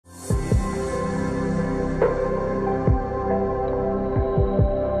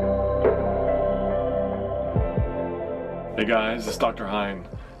guys, it's Dr. Hein.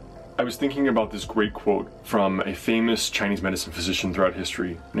 I was thinking about this great quote from a famous Chinese medicine physician throughout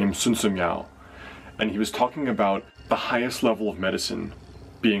history named Sun Sung Yao. And he was talking about the highest level of medicine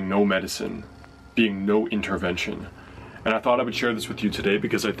being no medicine, being no intervention. And I thought I would share this with you today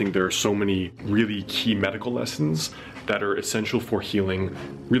because I think there are so many really key medical lessons that are essential for healing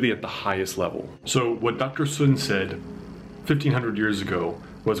really at the highest level. So what Dr. Sun said 1500 years ago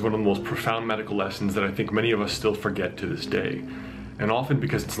was one of the most profound medical lessons that I think many of us still forget to this day. And often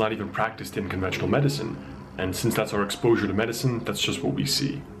because it's not even practiced in conventional medicine. And since that's our exposure to medicine, that's just what we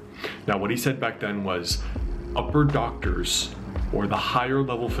see. Now, what he said back then was, upper doctors, or the higher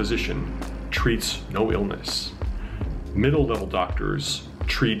level physician, treats no illness. Middle level doctors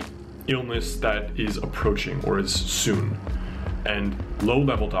treat illness that is approaching or is soon. And low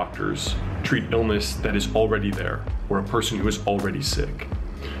level doctors treat illness that is already there, or a person who is already sick.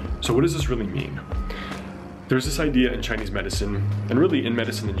 So what does this really mean? There's this idea in Chinese medicine, and really in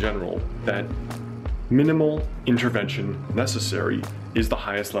medicine in general, that minimal intervention necessary is the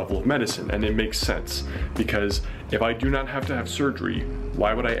highest level of medicine. And it makes sense, because if I do not have to have surgery,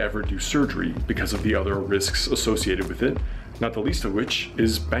 why would I ever do surgery? Because of the other risks associated with it, not the least of which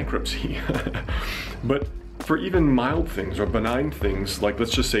is bankruptcy. But for even mild things or benign things, like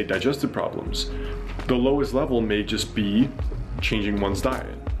let's just say digestive problems, the lowest level may just be changing one's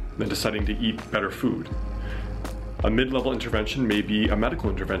diet and deciding to eat better food. A mid-level intervention may be a medical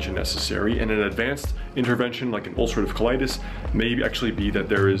intervention necessary, and an advanced intervention like an ulcerative colitis may actually be that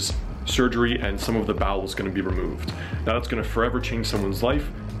there is surgery and some of the bowel is going to be removed. Now that's going to forever change someone's life.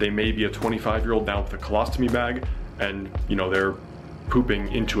 They may be a 25-year-old now with a colostomy bag and, you know, they're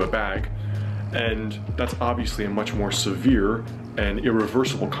pooping into a bag. And that's obviously a much more severe and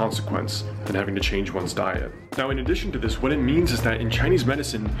irreversible consequence than having to change one's diet. Now, in addition to this, what it means is that in Chinese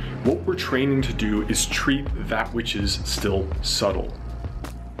medicine, what we're training to do is treat that which is still subtle.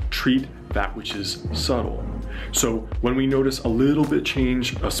 Treat that which is subtle. So when we notice a little bit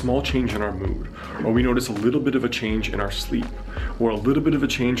change, a small change in our mood, or we notice a little bit of a change in our sleep, or a little bit of a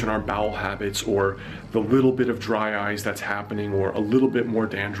change in our bowel habits, or the little bit of dry eyes that's happening, or a little bit more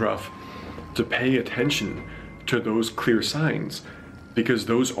dandruff, to pay attention to those clear signs, because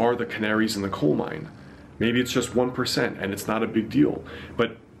those are the canaries in the coal mine. Maybe it's just 1% and it's not a big deal,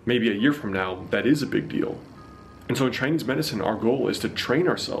 but maybe a year from now, that is a big deal. And so in Chinese medicine, our goal is to train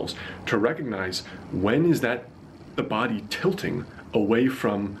ourselves to recognize when is that the body tilting away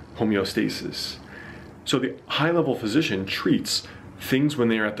from homeostasis. So the high-level physician treats things when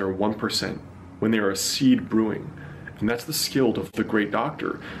they are at their 1%, when they are a seed brewing. And that's the skill of the great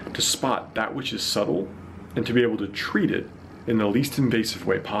doctor, to spot that which is subtle and to be able to treat it in the least invasive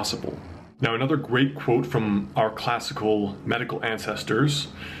way possible. Now, another great quote from our classical medical ancestors.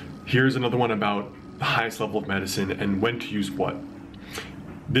 Here's another one about the highest level of medicine and when to use what.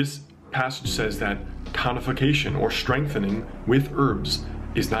 This passage says that tonification or strengthening with herbs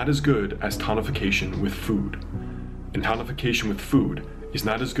is not as good as tonification with food. And tonification with food is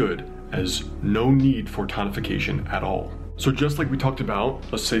not as good as no need for tonification at all. So just like we talked about,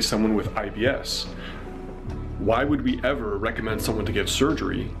 let's say someone with IBS, why would we ever recommend someone to get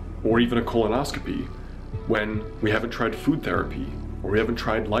surgery or even a colonoscopy when we haven't tried food therapy, or we haven't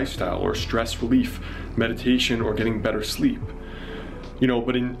tried lifestyle or stress relief, meditation, or getting better sleep? You know,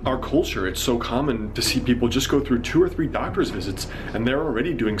 but in our culture, it's so common to see people just go through 2 or 3 doctor's visits and they're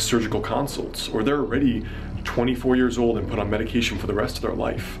already doing surgical consults, or they're already 24 years old and put on medication for the rest of their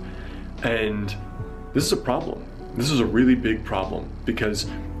life. And this is a problem. This is a really big problem, because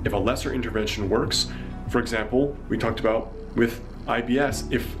if a lesser intervention works, for example, we talked about with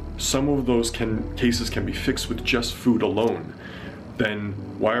IBS, if some of those cases can be fixed with just food alone, then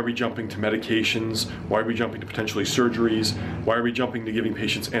why are we jumping to medications? Why are we jumping to potentially surgeries? Why are we jumping to giving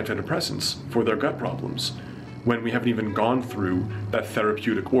patients antidepressants for their gut problems when we haven't even gone through that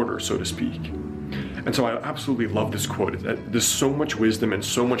therapeutic order, so to speak? And so I absolutely love this quote. There's so much wisdom and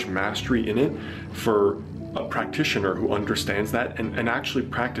so much mastery in it for a practitioner who understands that and actually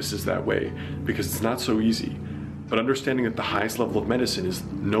practices that way, because it's not so easy. But understanding that the highest level of medicine is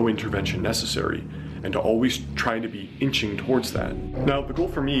no intervention necessary, and to always try to be inching towards that. Now, the goal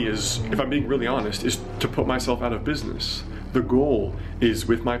for me is, if I'm being really honest, is to put myself out of business. The goal is,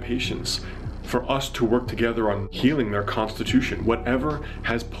 with my patients, for us to work together on healing their constitution, whatever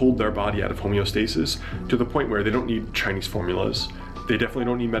has pulled their body out of homeostasis, to the point where they don't need Chinese formulas, they definitely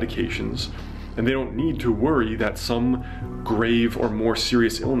don't need medications, and they don't need to worry that some grave or more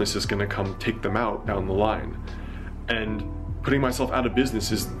serious illness is going to come take them out down the line. And putting myself out of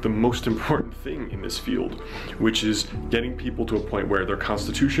business is the most important thing in this field, which is getting people to a point where their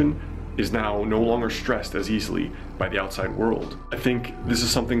constitution is now no longer stressed as easily by the outside world. I think this is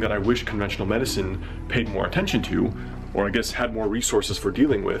something that I wish conventional medicine paid more attention to, or I guess had more resources for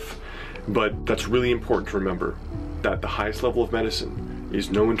dealing with, but that's really important to remember, that the highest level of medicine is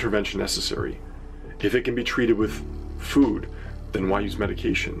no intervention necessary. If it can be treated with food, then why use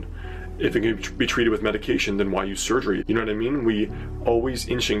medication? If it can be treated with medication, then why use surgery? You know what I mean? We always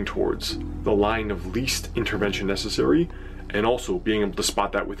inching towards the line of least intervention necessary, and also being able to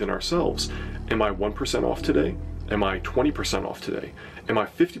spot that within ourselves. Am I 1% off today? Am I 20% off today? Am I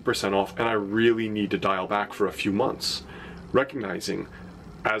 50% off and I really need to dial back for a few months? Recognizing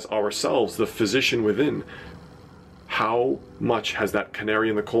as ourselves, the physician within, how much has that canary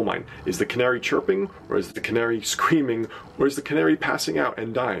in the coal mine? Is the canary chirping, or is the canary screaming, or is the canary passing out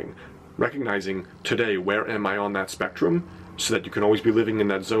and dying? Recognizing today, where am I on that spectrum, so that you can always be living in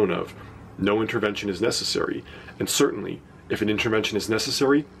that zone of no intervention is necessary, and certainly if an intervention is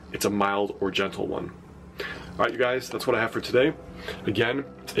necessary, it's a mild or gentle one. All right, you guys, that's what I have for today. Again,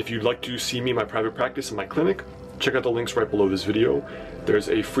 if you'd like to see me in my private practice in my clinic, check out the links right below this video. There's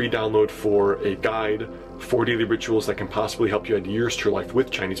a free download for a guide, 4 daily rituals that can possibly help you add years to your life with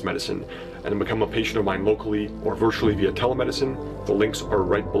Chinese medicine, and become a patient of mine locally or virtually via telemedicine. The links are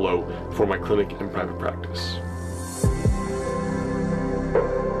right below for my clinic and private practice.